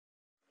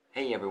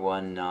Hey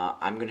everyone,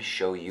 I'm going to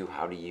show you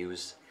how to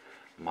use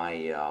my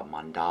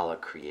mandala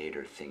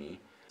creator thingy.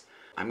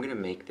 I'm going to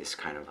make this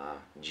kind of a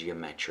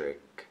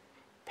geometric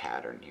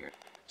pattern here.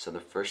 So the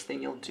first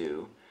thing you'll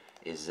do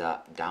is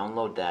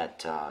download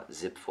that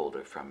zip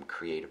folder from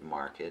Creative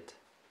Market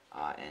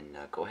and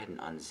go ahead and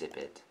unzip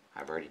it.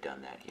 I've already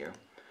done that here.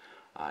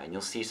 And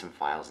you'll see some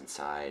files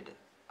inside.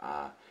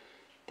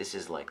 This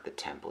is like the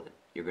template.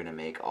 You're going to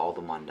make all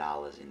the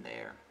mandalas in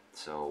there.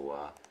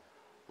 So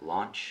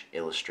launch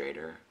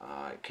Illustrator.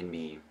 It can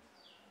be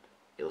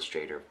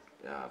Illustrator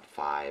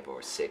 5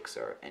 or 6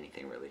 or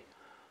anything really,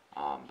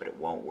 but it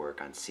won't work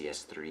on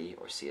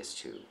CS3 or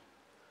CS2.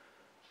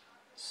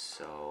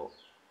 So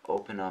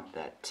open up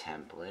that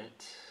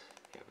template.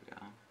 Here we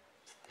go.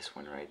 It's this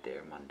one right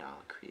there,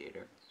 Mandala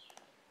Creator.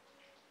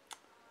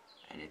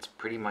 And it's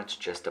pretty much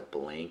just a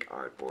blank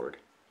artboard,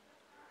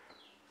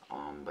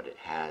 but it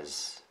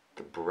has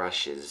the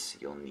brushes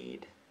you'll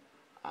need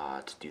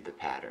to do the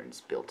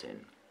patterns built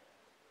in,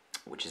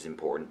 which is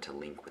important to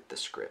link with the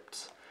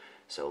scripts.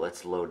 So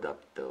let's load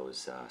up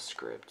those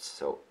scripts.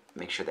 So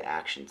make sure the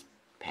actions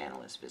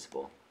panel is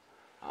visible.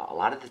 A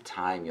lot of the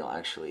time you'll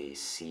actually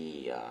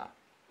see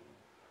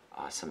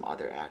some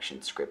other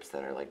action scripts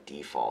that are like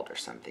default or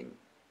something.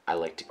 I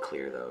like to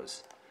clear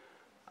those.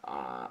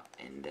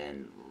 And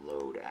then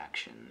load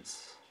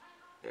actions.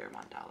 There,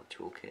 Mandala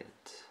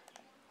Toolkit.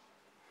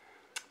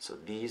 So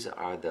these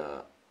are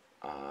the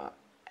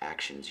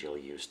actions you'll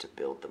use to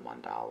build the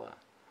mandala.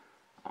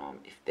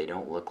 If they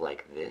don't look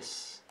like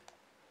this,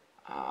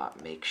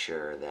 make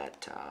sure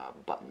that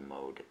button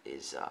mode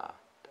is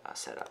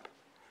set up.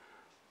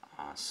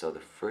 So the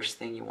first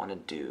thing you want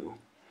to do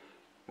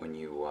when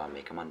you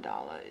make a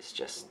mandala is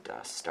just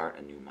start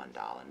a new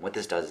mandala. And what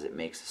this does is it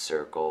makes a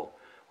circle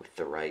with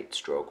the right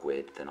stroke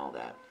width and all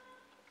that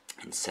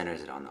and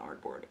centers it on the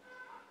artboard.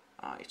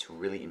 It's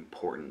really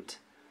important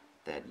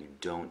that you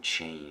don't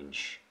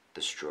change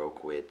the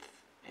stroke width,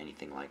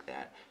 anything like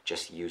that.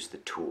 Just use the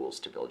tools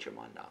to build your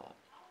mandala.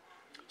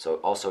 So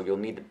also you'll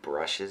need the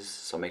brushes,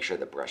 so make sure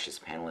the brushes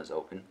panel is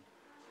open.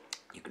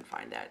 You can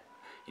find that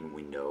in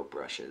window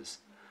brushes,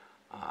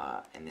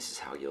 and this is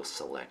how you'll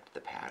select the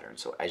pattern.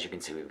 So as you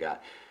can see, we've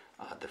got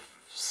the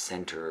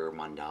center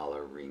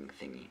mandala ring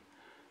thingy,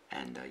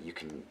 and you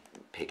can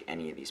pick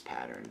any of these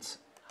patterns,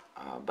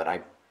 but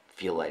I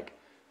feel like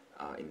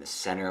in the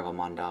center of a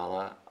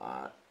mandala,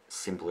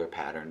 simpler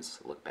patterns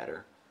look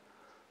better.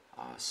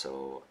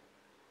 So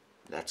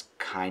that's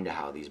kind of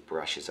how these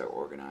brushes are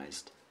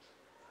organized.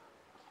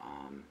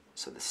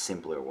 So the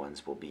simpler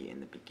ones will be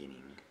in the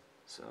beginning.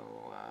 So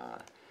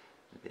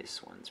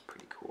this one's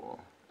pretty cool.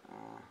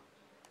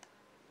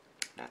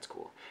 That's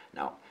cool.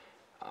 Now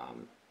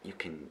you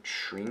can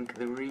shrink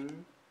the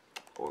ring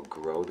or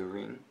grow the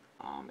ring,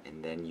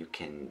 and then you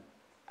can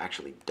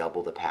actually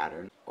double the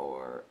pattern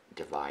or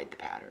divide the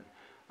pattern.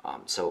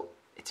 So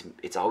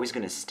it's always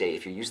going to stay,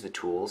 if you use the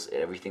tools,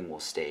 everything will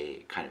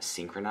stay kind of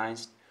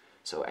synchronized.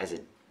 So as a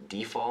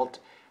default,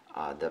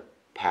 the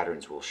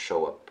patterns will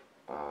show up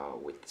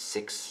with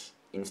 6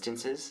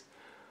 instances,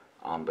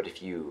 but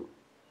if you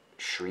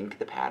shrink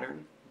the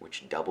pattern,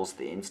 which doubles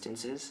the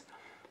instances,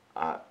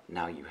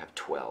 now you have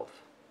 12.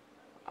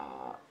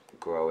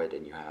 Grow it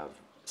and you have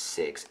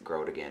 6,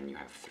 grow it again, you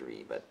have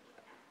 3, but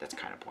that's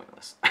kind of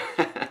pointless.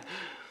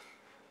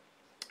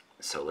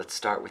 So let's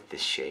start with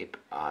this shape.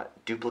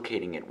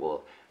 Duplicating it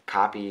will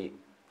copy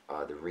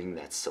the ring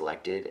that's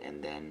selected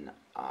and then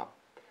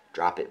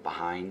drop it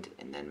behind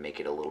and then make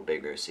it a little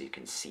bigger so you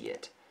can see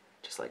it,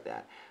 just like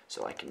that.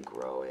 So I can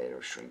grow it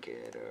or shrink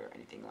it or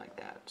anything like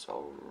that. So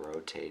I'll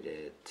rotate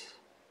it.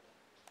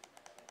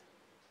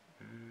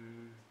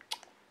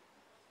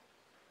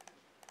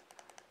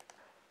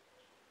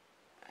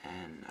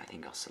 And I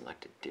think I'll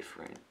select a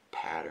different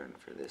pattern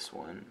for this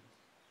one.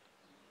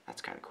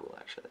 That's kind of cool,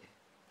 actually.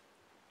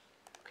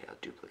 Okay, I'll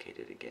duplicate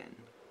it again.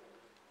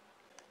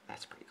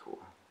 That's pretty cool.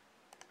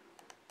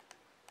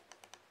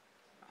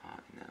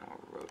 And then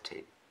I'll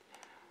rotate.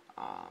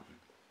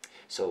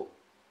 So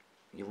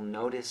you'll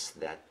notice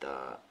that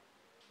the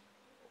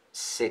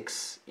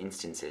 6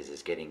 instances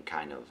is getting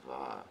kind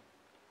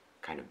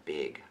of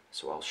big.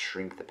 So I'll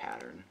shrink the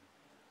pattern,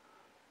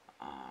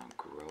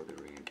 grow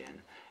the ring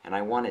again, and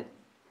I want it,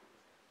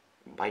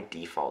 by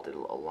default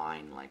it'll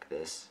align like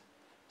this.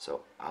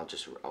 So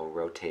I'll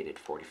rotate it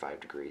 45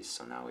 degrees,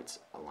 so now it's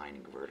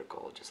aligning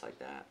vertical, just like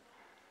that.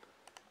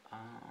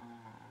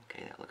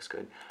 Okay, that looks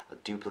good. I'll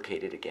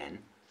duplicate it again,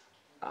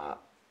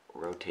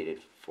 rotate it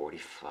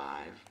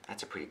 45.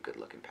 That's a pretty good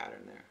looking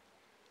pattern there.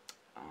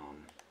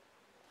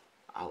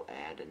 I'll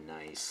add a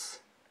nice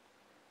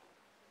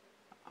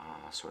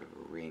sort of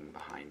ring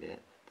behind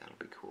it. That'll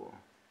be cool.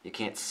 You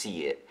can't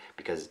see it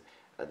because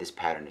this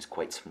pattern is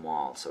quite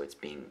small, so it's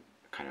being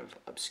kind of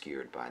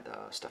obscured by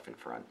the stuff in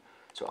front.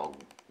 So I'll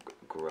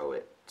grow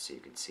it so you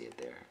can see it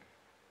there.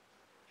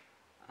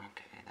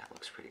 Okay, that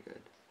looks pretty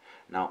good.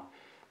 Now,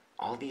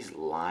 all these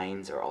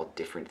lines are all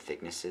different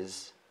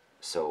thicknesses,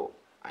 so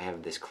I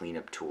have this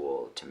cleanup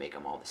tool to make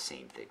them all the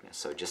same thickness.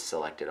 So just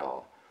select it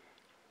all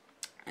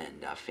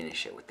and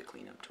finish it with the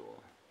cleanup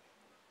tool.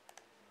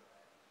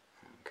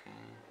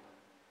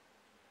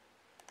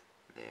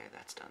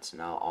 that's done. So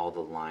now all the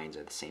lines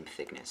are the same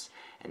thickness,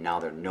 and now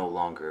they're no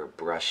longer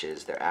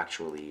brushes, they're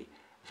actually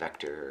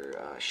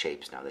vector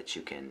shapes now that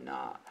you can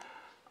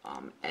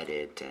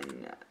edit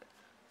and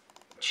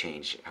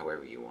change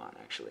however you want,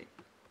 actually.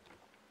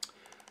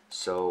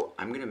 So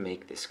I'm going to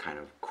make this kind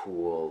of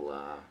cool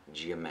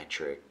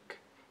geometric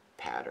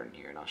pattern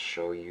here, and I'll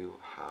show you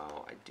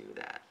how I do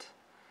that.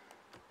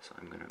 So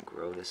I'm going to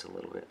grow this a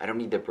little bit. I don't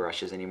need the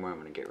brushes anymore.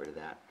 I'm going to get rid of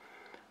that.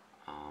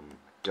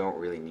 Don't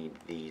really need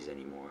these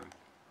anymore.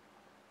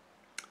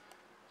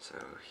 So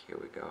here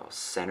we go. I'll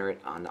center it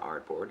on the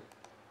artboard.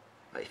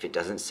 If it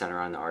doesn't center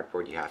on the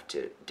artboard, you have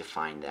to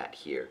define that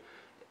here.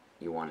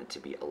 You want it to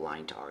be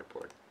aligned to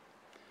artboard.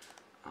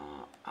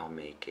 I'll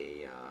make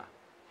a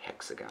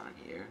hexagon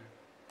here.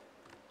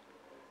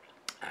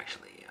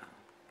 Actually,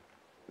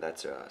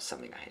 that's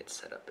something I had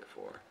set up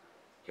before.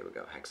 Here we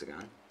go,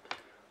 hexagon.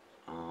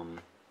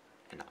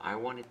 And I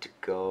want it to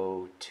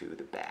go to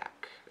the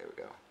back. There we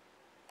go.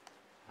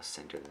 I'll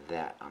center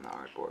that on the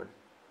artboard.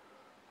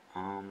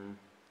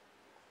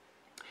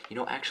 You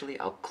know, actually,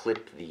 I'll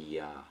clip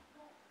the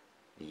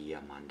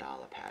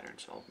mandala pattern,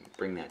 so I'll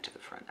bring that to the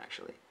front,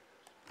 actually.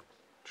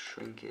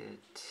 Shrink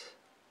it.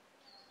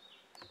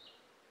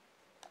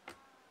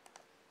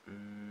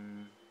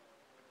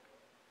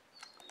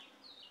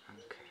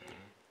 Okay.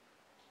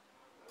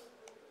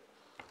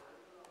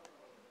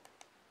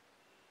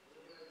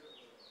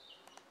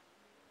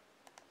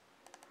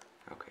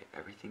 Okay,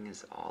 everything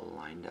is all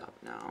lined up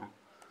now.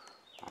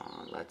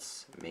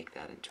 Let's make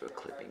that into a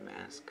clipping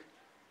mask.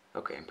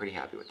 Okay, I'm pretty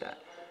happy with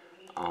that.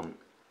 I'm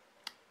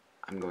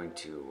going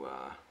to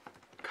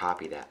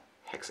copy that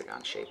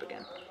hexagon shape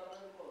again.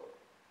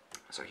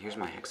 So here's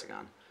my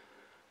hexagon.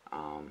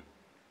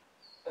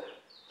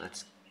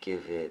 Let's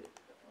give it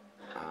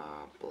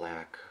a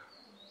black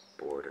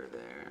border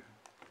there.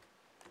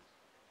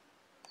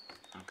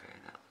 Okay,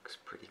 that looks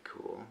pretty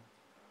cool.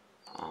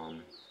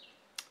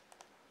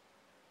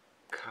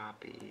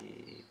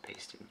 Copy,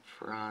 paste in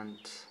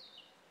front.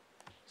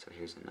 So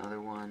here's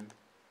another one,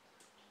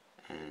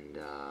 and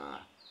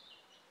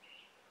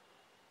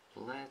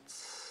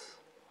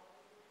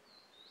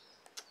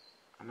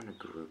I'm going to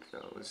group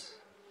those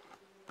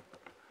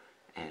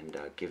and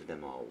give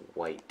them a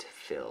white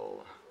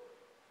fill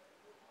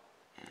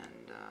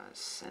and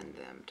send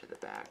them to the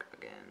back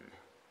again.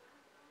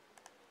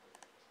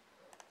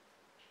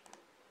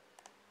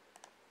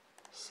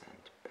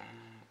 Send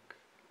back.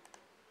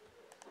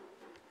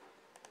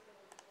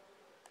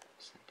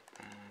 Send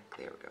back.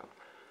 There we go.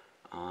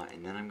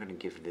 And then I'm going to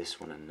give this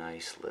one a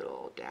nice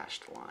little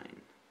dashed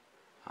line.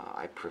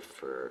 I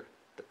prefer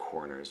the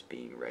corners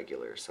being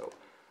regular, so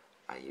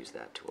I use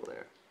that tool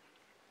there.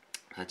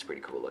 That's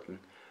pretty cool looking.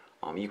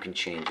 You can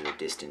change the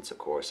distance, of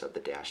course, of the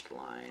dashed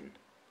line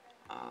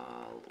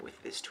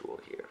with this tool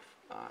here.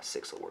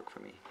 6 will work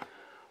for me.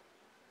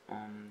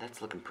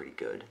 That's looking pretty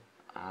good,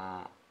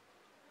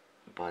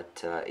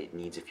 but it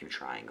needs a few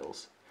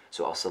triangles.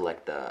 So I'll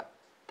select that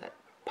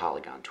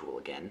Polygon tool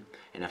again,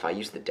 and if I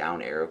use the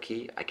down arrow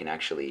key, I can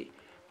actually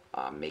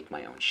make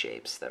my own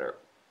shapes that are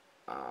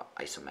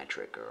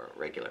isometric or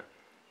regular.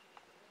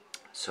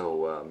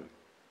 So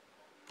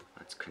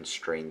let's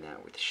constrain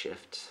that with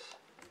shift.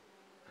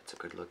 That's a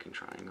good looking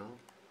triangle.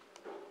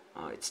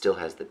 It still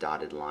has the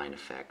dotted line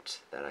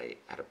effect that I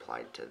had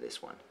applied to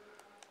this one,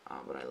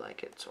 but I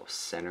like it. So I'll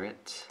center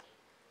it.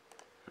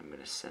 I'm going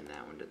to send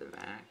that one to the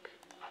back.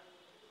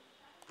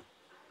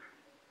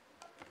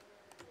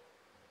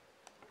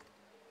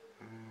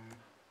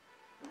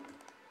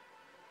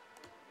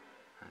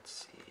 Let's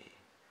see.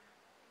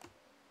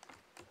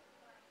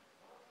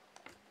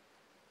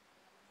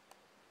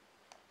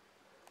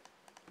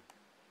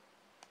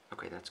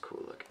 Okay, that's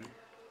cool looking.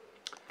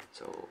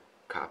 So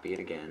copy it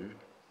again.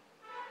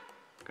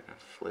 I'm gonna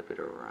flip it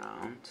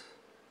around.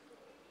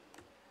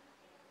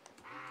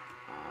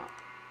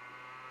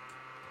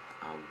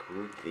 I'll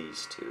group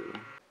these two,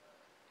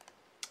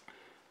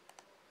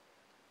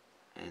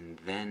 and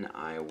then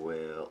I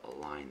will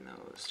align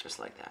those just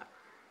like that.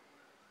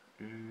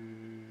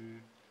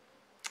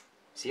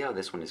 See how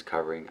this one is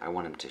covering? I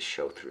want them to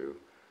show through,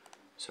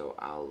 so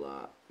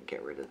I'll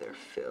get rid of their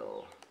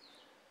fill.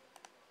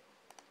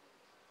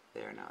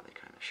 There, now they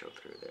kind of show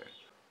through there.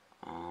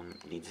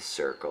 Needs a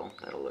circle.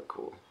 That'll look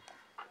cool.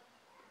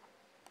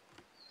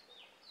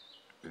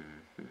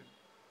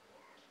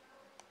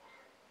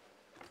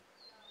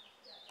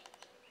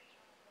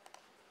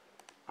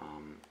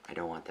 I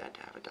don't want that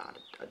to have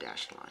a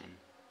dashed line.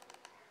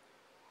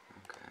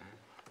 Okay.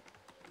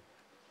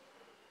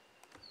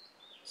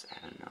 Let's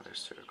add another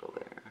circle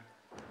there.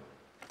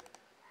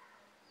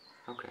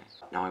 Okay.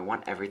 Now I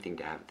want everything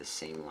to have the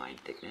same line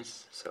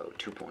thickness, so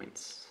 2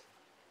 points.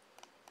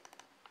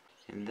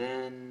 And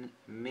then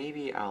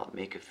maybe I'll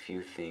make a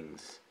few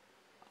things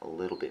a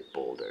little bit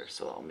bolder.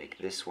 So I'll make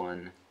this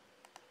one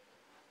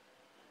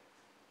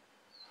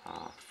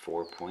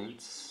 4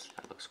 points.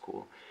 That looks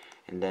cool.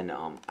 And then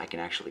I can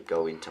actually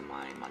go into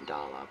my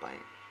mandala by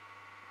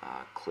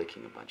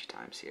clicking a bunch of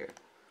times here.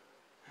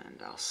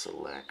 And I'll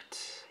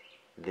select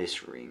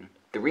this ring.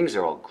 The rings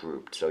are all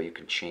grouped, so you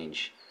can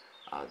change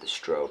the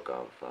stroke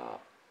of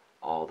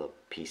all the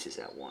pieces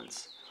at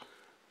once.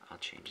 I'll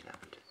change that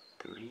one to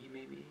 3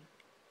 maybe?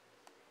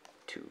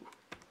 2.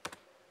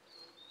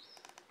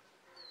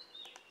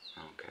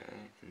 Okay,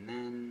 and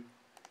then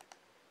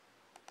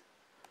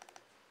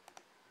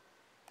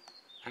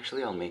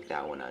actually I'll make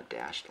that one a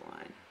dashed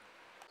line.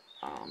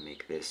 I'll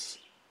make this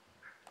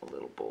a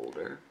little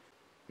bolder.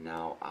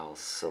 Now I'll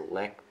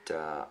select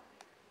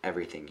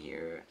everything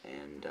here,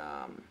 and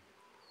I'm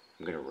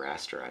going to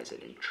rasterize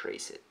it and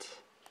trace it.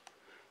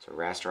 So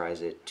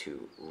rasterize it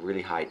to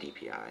really high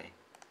DPI.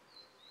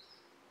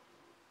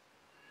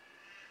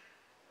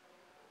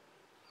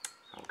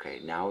 Okay,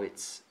 now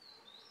it's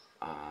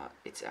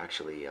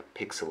actually a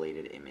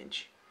pixelated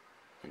image,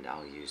 and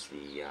I'll use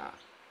the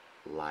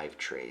live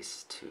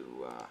trace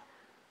to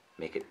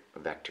make it a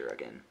vector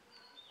again.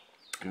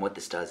 And what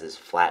this does is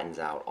flattens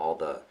out all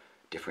the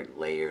different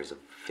layers of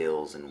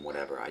fills and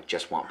whatever. I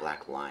just want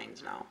black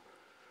lines now.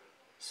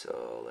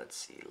 So let's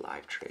see,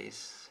 live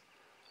trace.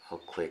 I'll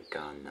click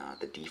on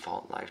the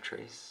default live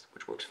trace,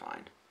 which works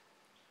fine.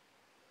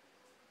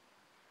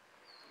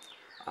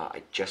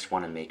 I just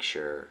want to make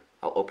sure,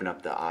 I'll open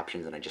up the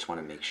options, and I just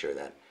want to make sure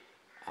that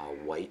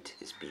white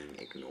is being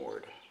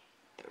ignored.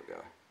 There we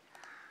go.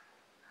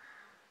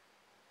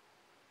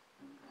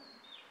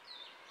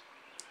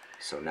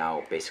 So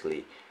now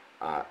basically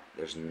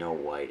there's no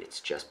white, it's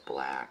just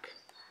black.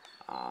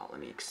 Let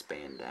me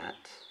expand that.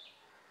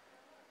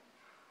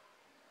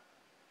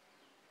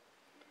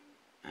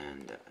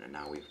 And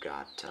now we've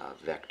got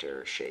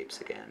vector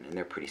shapes again, and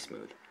they're pretty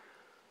smooth.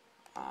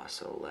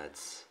 So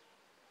let's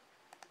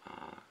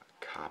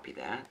copy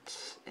that,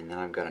 and then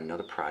I've got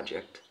another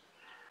project.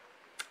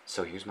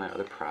 So here's my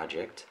other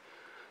project,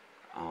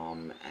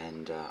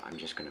 and I'm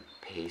just going to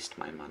paste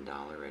my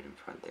mandala right in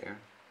front there,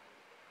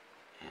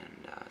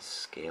 and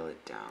scale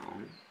it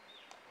down.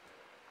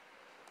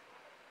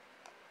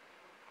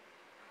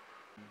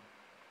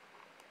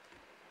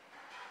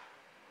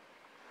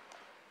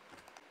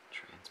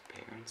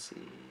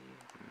 Transparency,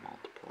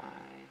 multiply.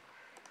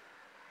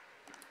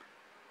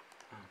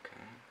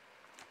 Okay.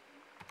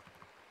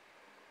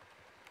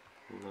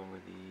 Lower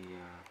the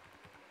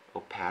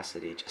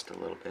opacity just a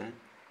little bit,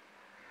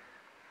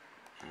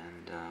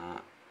 and I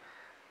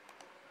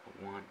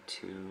want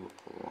to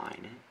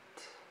align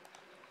it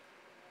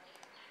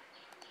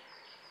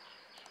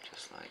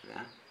just like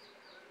that.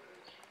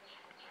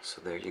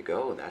 So there you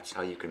go. That's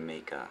how you can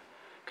make a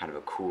kind of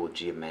a cool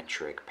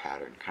geometric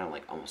pattern, kind of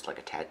like almost like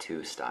a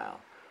tattoo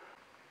style.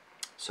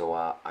 So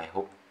I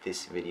hope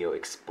this video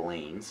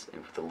explains,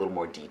 and with a little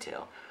more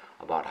detail,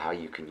 about how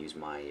you can use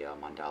my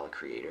Mandala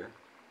Creator.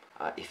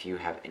 If you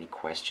have any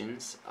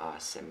questions,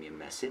 send me a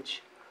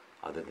message.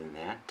 Other than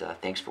that,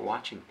 thanks for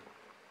watching.